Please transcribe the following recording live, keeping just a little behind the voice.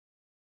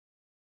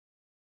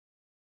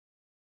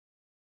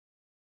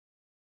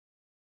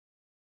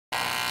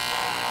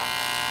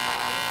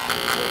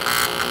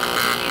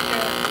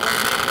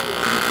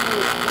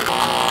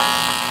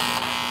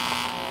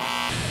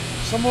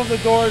Some of the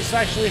doors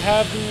actually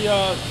have the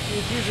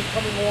adhesive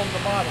coming along the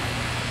bottom,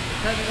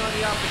 depending on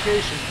the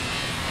application.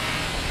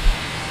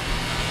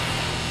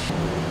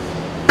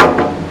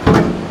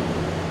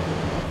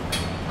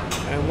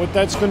 And what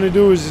that's going to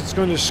do is it's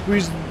going to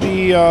squeeze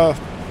the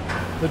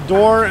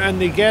door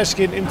and the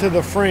gasket into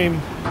the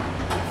frame,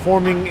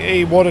 forming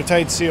a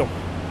watertight seal.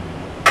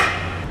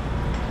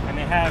 And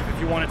they have, if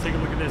you want to take a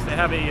look at this, they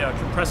have a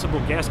compressible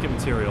gasket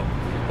material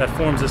that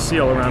forms a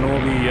seal around all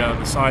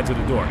the sides of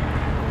the door.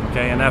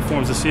 Okay, and that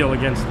forms a seal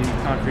against the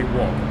concrete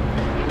wall.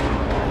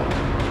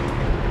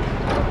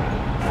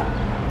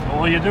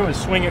 All you do is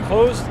swing it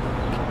closed,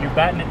 you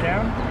batten it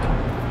down,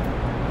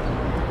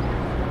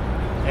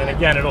 and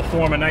again it'll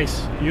form a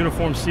nice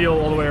uniform seal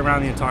all the way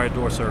around the entire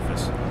door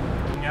surface.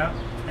 Yeah,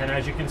 and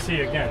as you can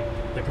see, again,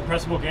 the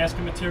compressible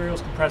gasket material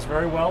is compressed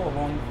very well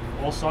along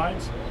all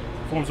sides,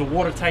 forms a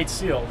watertight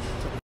seal.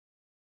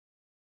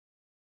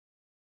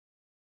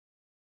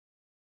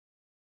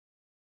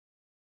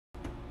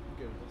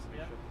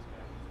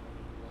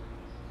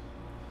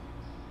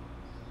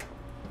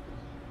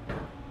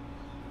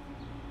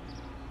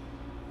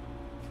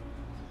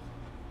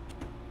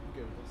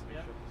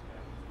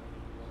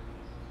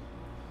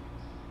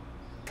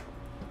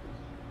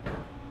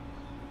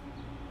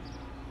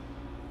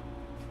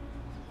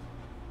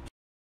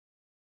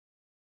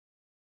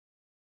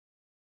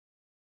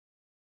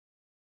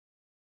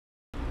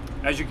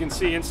 As you can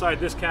see inside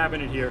this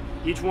cabinet here,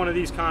 each one of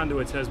these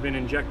conduits has been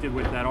injected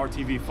with that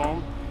RTV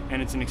foam,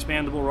 and it's an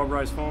expandable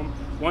rubberized foam.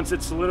 Once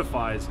it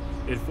solidifies,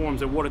 it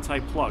forms a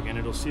watertight plug, and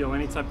it'll seal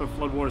any type of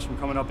floodwaters from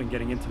coming up and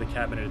getting into the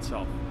cabinet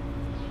itself.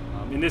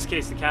 In this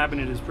case, the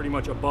cabinet is pretty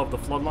much above the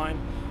flood line,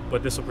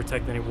 but this will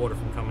protect any water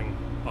from coming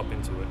up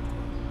into it.